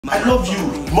I love you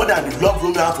more than the love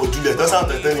Romeo have for Juliet. That's how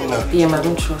I'm telling you now. Yeah, I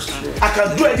don't trust you. I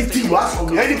can do anything you ask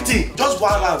from me, anything. Just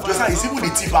one round. Just like it's even the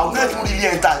tip. I will not even really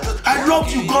enter. I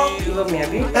love you, God. You love me,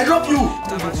 Abby? I love you. I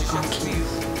don't have a car key.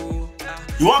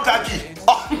 You want car key?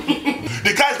 Oh.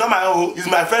 The car is not my own. It's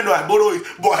my friend who I borrow it.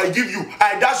 But I give you.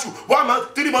 I dash you. 1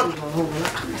 month, 3 months.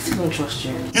 I still don't trust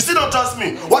you. You still don't trust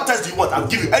me? What test do you want? I'll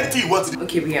give you anything you want.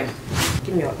 Okay, Brian.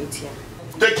 Give me your ATM.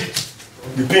 Take it.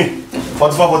 The pin.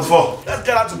 44. Let's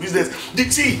get out to business. The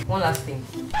tea. One last thing.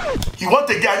 You want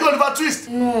a girl? You Oliver Twist?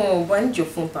 No, but I need your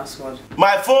phone password.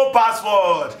 My phone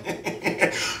password.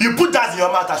 You put that in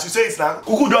your mouth as you say it now.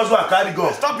 Kuku does what carry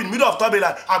gun. Stop in the middle of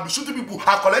turbulence and be shooting people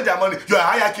and collect their money. You're a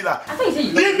hire killer. I thought you said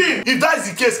you leave me. If that is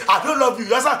the case, I don't love you.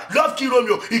 You love kill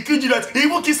Romeo. He killed Juliet. He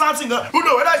even kill something. Who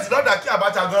knows whether it's not that kill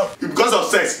about your girl? Because of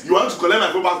sex, you want to collect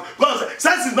my phone password. Because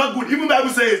sex is not good. Even Bible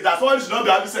says that someone should not be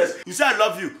having sex. You say I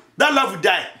love you. That love will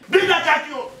die. Bring that car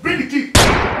key. Bring the key.